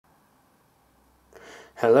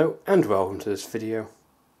Hello and welcome to this video,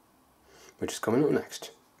 which is coming up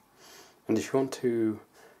next. And if you want to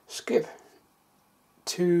skip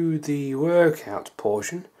to the workout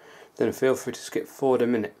portion, then feel free to skip forward a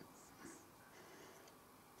minute,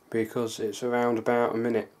 because it's around about a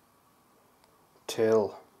minute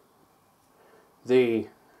till the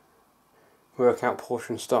workout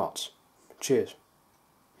portion starts. Cheers.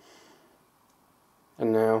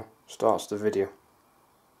 And now starts the video.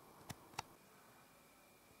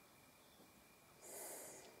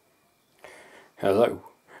 Hello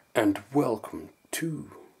and welcome to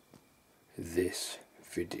this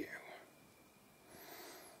video.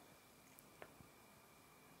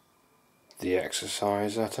 The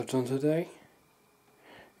exercise that I've done today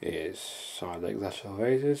is side leg lateral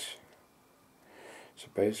raises. So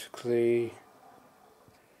basically,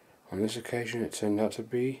 on this occasion it turned out to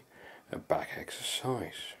be a back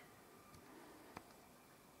exercise.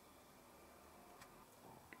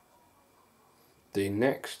 The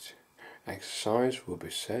next exercise will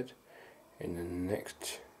be said in the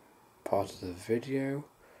next part of the video,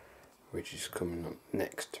 which is coming up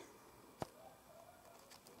next.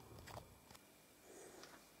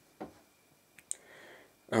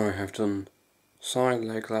 I have done side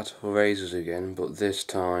leg lateral raises again, but this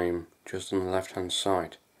time just on the left hand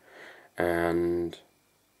side, and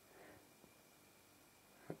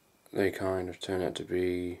they kind of turn out to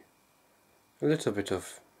be a little bit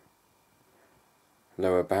of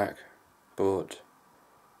lower back, but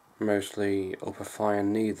mostly upper thigh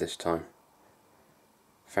and knee this time.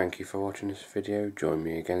 Thank you for watching this video. Join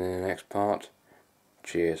me again in the next part.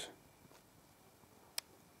 Cheers.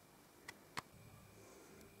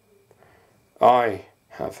 I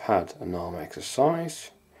have had an arm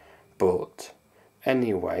exercise, but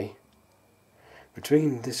anyway,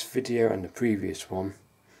 between this video and the previous one,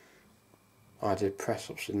 I did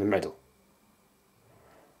press-ups in the middle.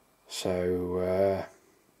 So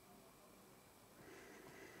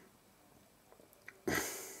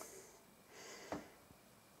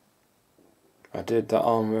I did the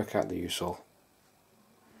arm workout that you saw.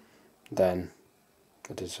 Then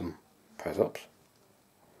I did some press-ups.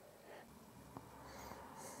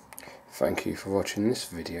 Thank you for watching this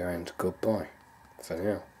video and goodbye for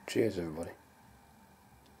now. Cheers everybody.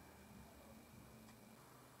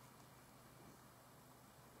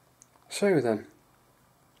 So then,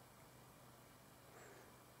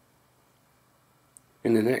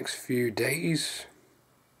 in the next few days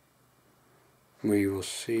we will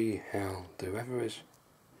see how the weather is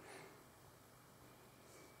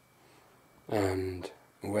and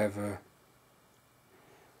whether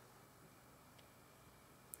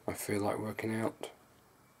I feel like working out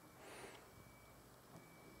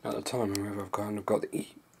at the time, and whether I've kind of got the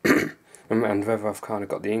and whether I've kind of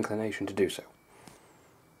got the inclination to do so.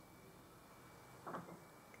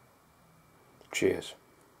 Cheers.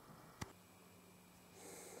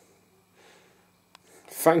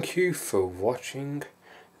 Thank you for watching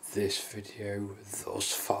this video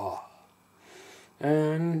thus far,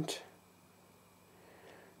 and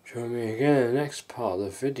join me again in the next part of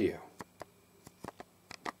the video.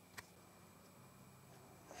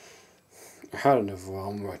 I had another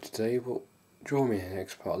arm right today, but join me in the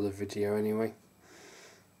next part of the video anyway,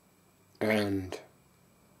 and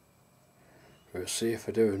we'll see if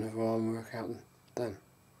I do another arm workout then.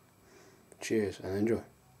 Cheers and enjoy.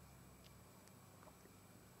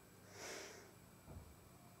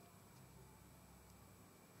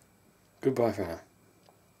 Goodbye for now.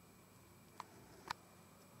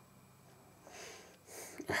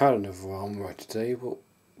 I had another arm right today, but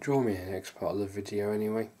join me in the next part of the video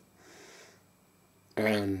anyway,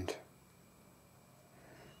 and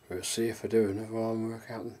we'll see if I do another arm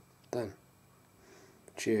workout then.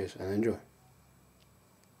 Cheers and enjoy.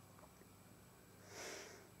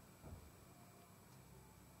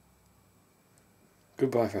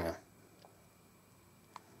 Goodbye for now.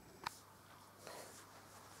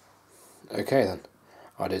 Okay then,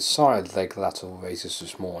 I did side leg lateral raises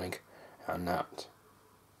this morning, and that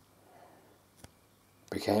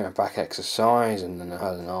became a back exercise, and then I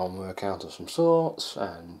had an arm workout of some sorts,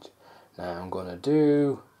 and now I'm going to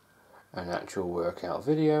do an actual workout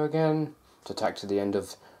video again to tack to the end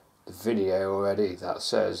of the video already that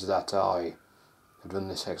says that I have done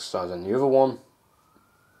this exercise and the other one,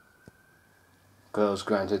 because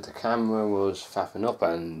granted the camera was faffing up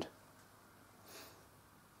and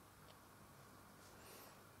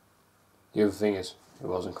the other thing is it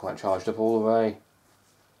wasn't quite charged up all the way,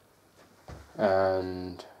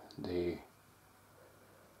 and the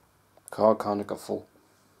card kind of got full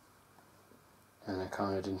and I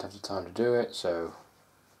kind of didn't have the time to do it, so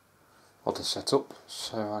or to set up,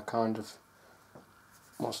 so I kind of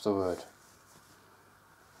what's the word?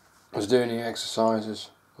 I was doing the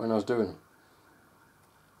exercises when I was doing them,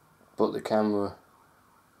 but the camera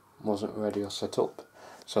wasn't ready or set up,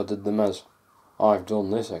 so I did them as I've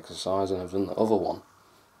done this exercise and I've done the other one.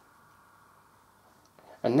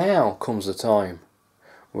 And now comes the time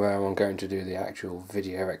where I'm going to do the actual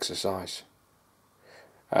video exercise,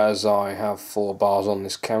 as I have 4 bars on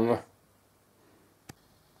this camera.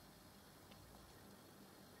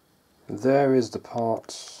 There is the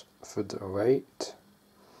parts for the weight,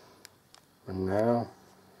 and now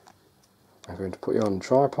I'm going to put you on the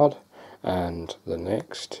tripod, and the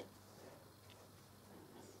next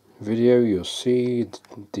video you'll see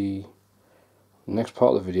the next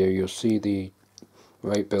part of the video you'll see the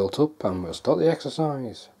weight built up, and we'll start the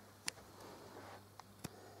exercise.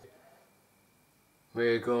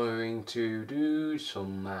 We're going to do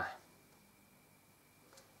some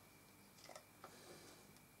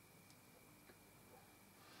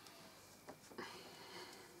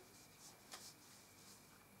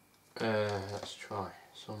let's try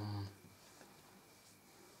some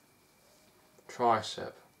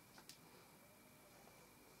tricep.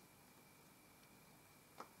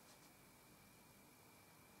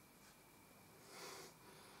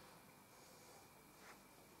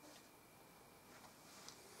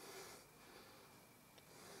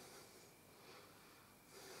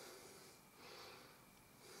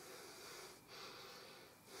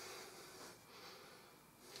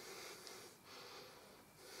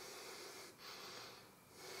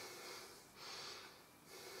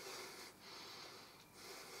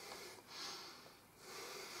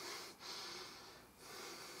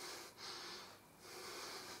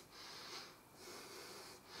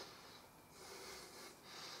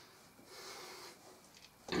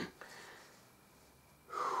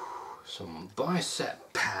 Some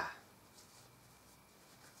bicep power.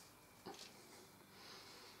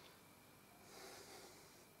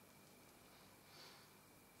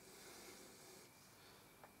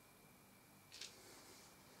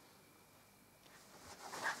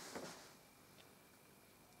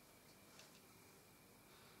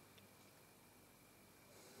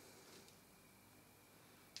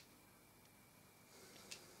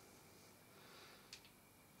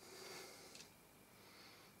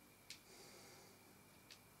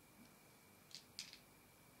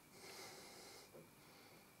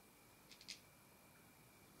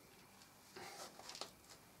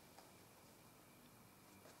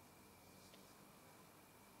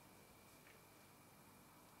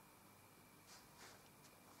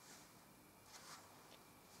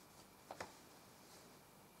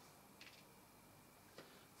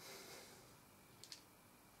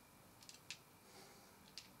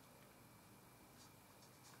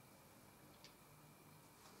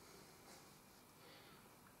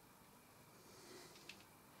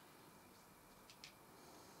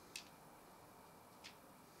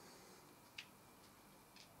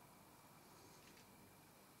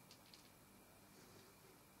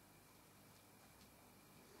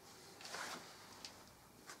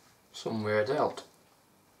 Some weird delt.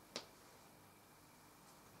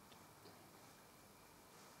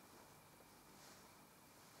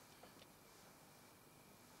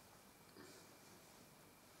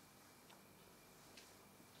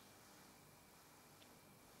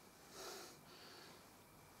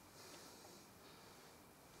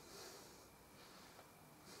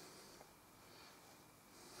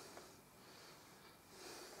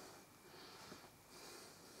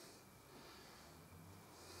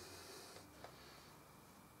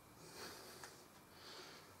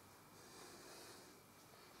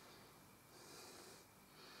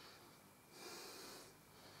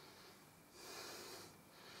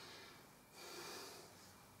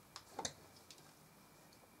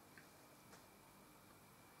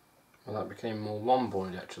 Well, that became more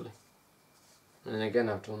rhomboid actually. And then again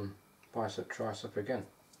I've done bicep tricep again.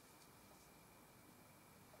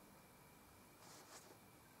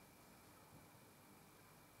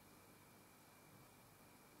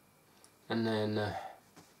 And then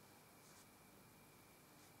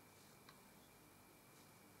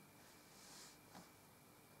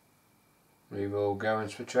we will go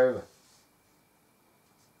and switch over.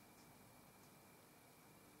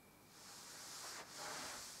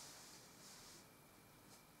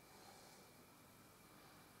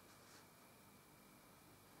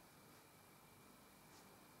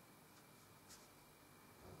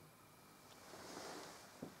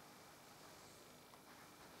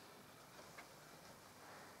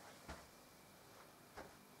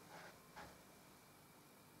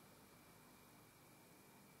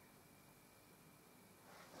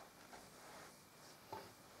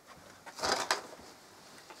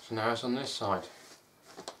 So now it's on this side.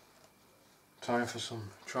 Time for some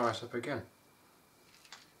tricep again.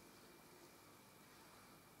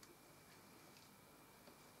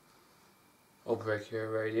 Or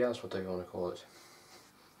brachioradialis, whatever you want to call it.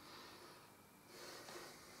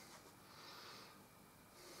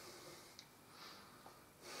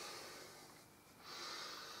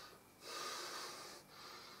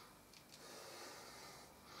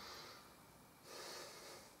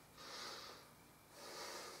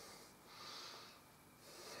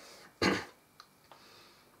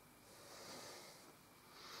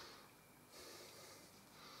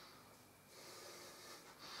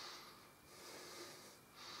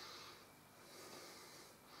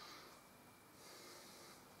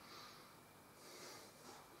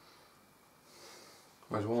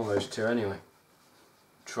 Where's one of those two anyway?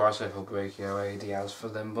 Tricep or brachioradialis for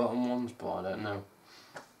them bottom ones, but I don't know.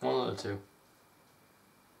 One of the two.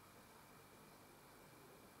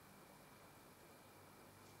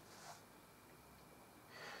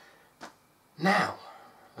 Now,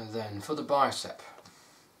 and then for the bicep.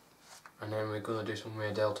 And then we're going to do some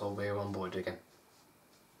rear deltoid or rear rhomboid again.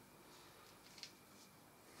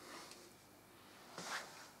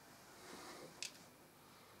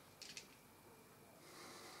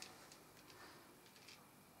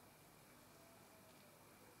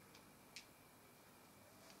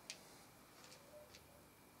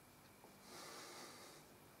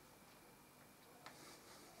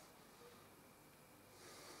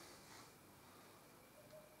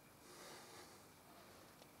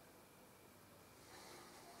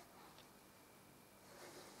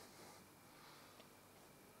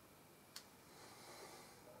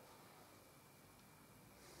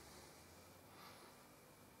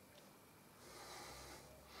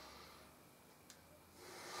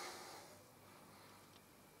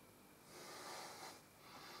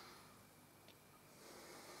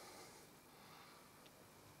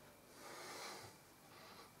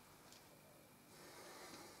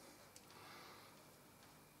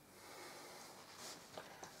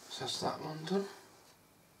 So that's that one done.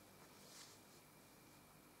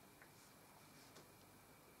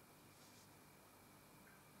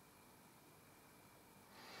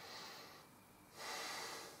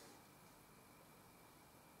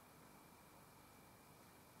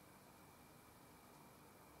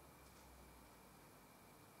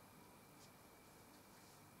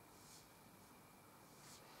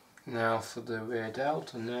 Now for the rear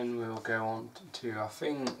delt, and then we'll go on to, I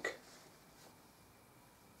think,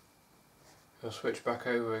 we'll switch back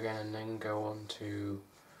over again and then go on to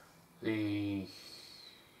the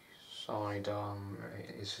side arm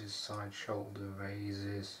raises, side shoulder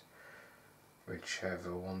raises,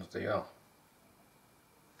 whichever ones they are.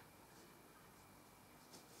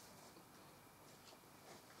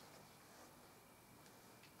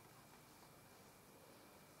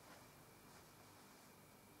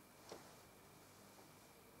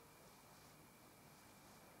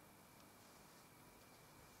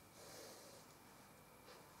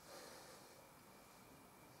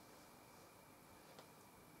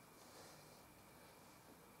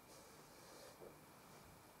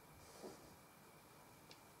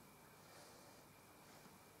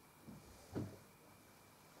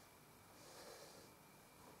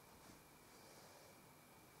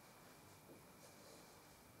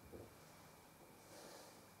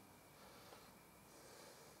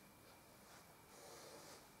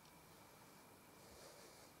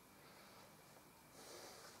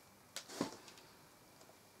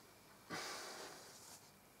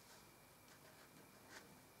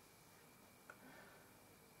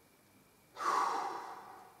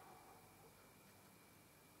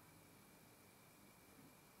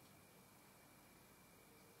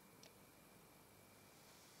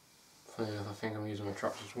 Funny enough, I think I'm using my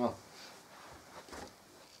traps as well.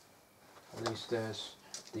 At least there's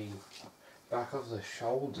the back of the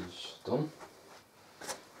shoulders done.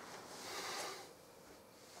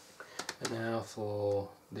 And now for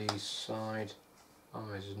the side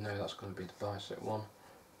arm raises. No, that's going to be the bicep one.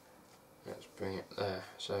 Let's bring it there.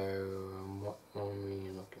 So what one are we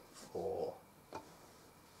looking for?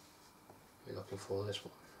 We're looking for this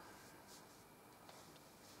one.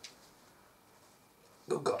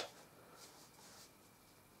 Good God.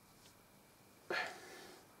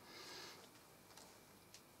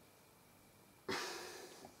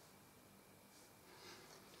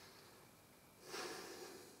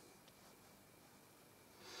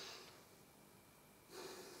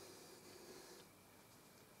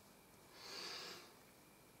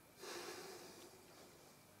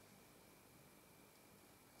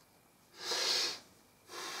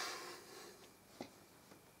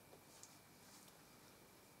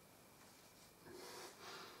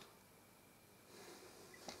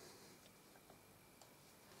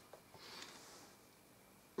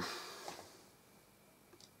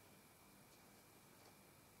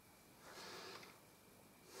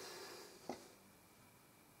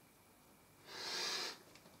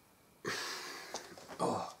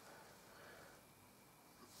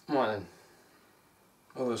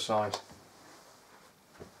 exercise.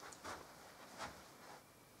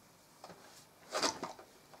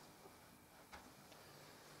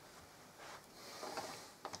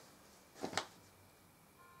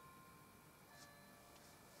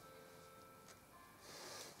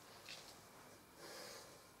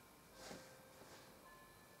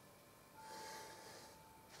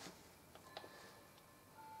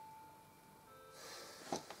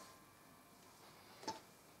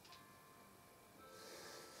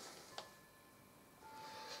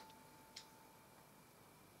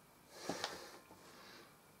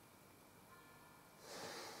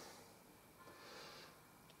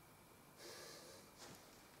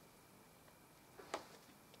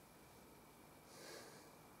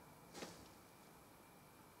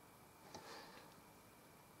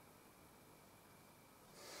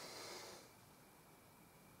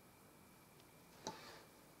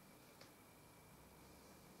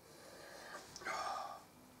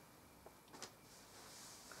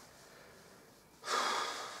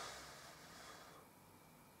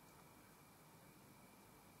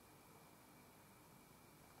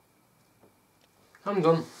 I'm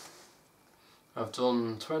done. I've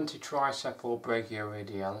done 20 tricep or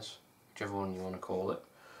brachioradialis, whichever one you want to call it.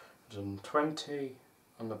 I've done 20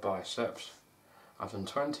 on the biceps. I've done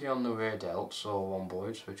 20 on the rear delts or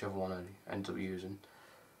rhomboids, whichever one I end up using.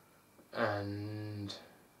 And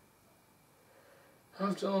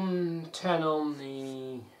I've done 10 on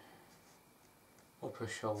the upper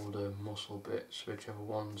shoulder muscle bits, whichever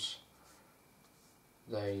ones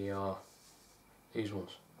they are, these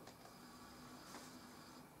ones.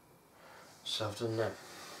 So I've done them.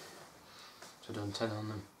 So I've done 10 on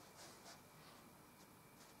them.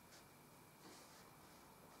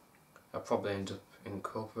 I'll probably end up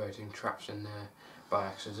incorporating traps in there by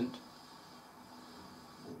accident.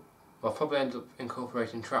 I'll probably end up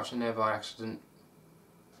incorporating traps in there by accident.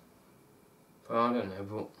 But I don't know,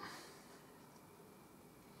 but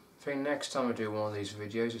I think next time I do one of these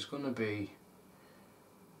videos it's going to be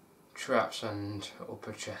traps and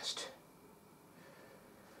upper chest.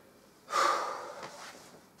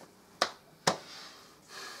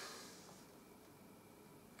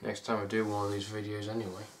 Next time I do one of these videos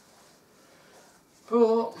anyway.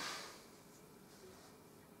 But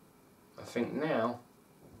I think now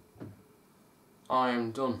I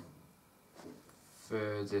am done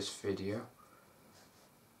for this video,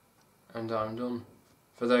 and I'm done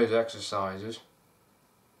for those exercises.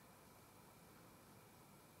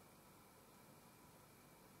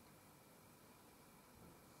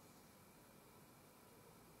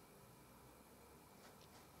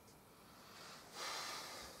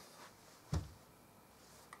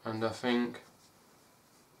 And I think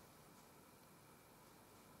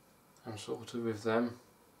I'm sorted with them.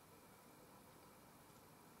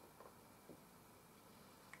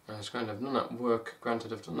 And it's kind of done that work,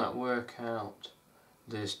 granted I've done that workout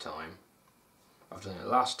this time. I've done it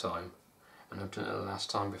last time, and I've done it the last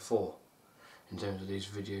time before, in terms of these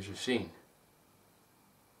videos we've seen.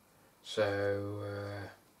 So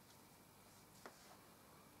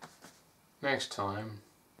next time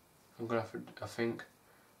I'm going to have, I think,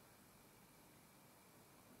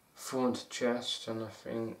 front chest, and I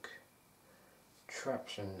think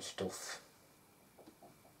traps and stuff.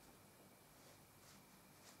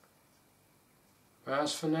 But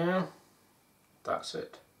as for now, that's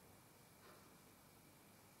it.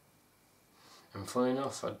 And funny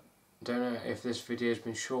enough, I don't know if this video has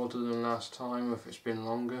been shorter than last time or if it's been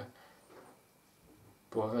longer,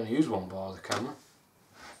 but I've only used one bar of the camera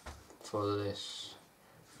for this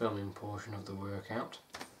filming portion of the workout.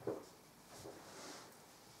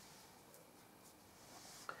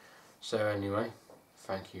 So anyway,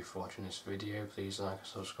 thank you for watching this video. Please like and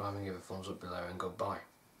subscribe and give a thumbs up below, and goodbye.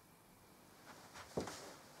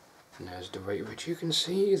 And there's the rate which you can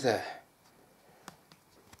see there.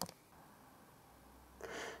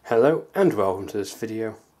 Hello and welcome to this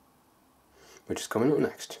video, which is coming up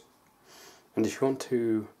next. And if you want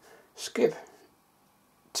to skip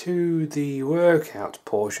to the workout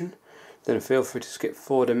portion, then feel free to skip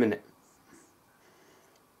forward a minute,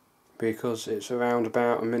 because it's around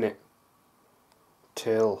about a minute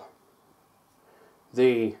till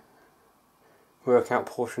the workout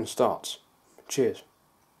portion starts. Cheers.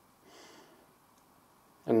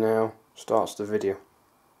 And now starts the video.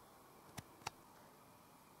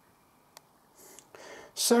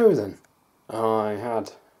 So then, I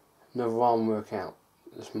had another arm workout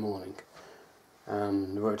this morning,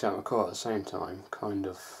 and worked out my core at the same time, kind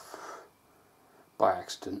of by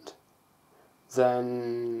accident.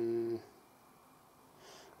 Then,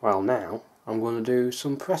 well, now I'm going to do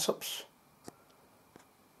some press-ups,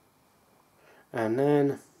 and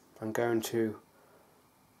then I'm going to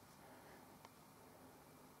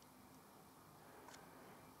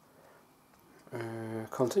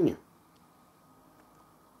continue.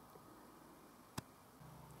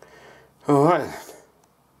 Alright then.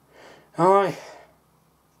 I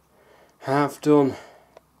have done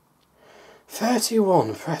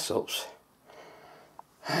 31 press-ups,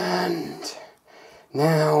 and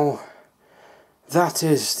now that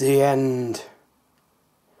is the end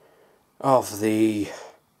of the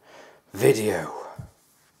video.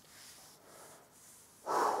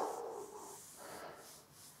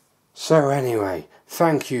 So anyway,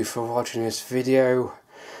 thank you for watching this video.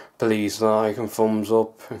 Please like and thumbs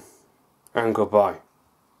up, and goodbye.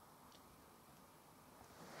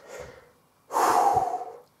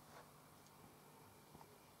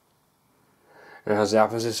 And as it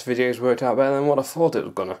happens, this video's worked out better than what I thought it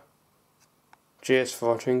was gonna. Cheers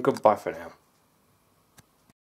for watching, goodbye for now.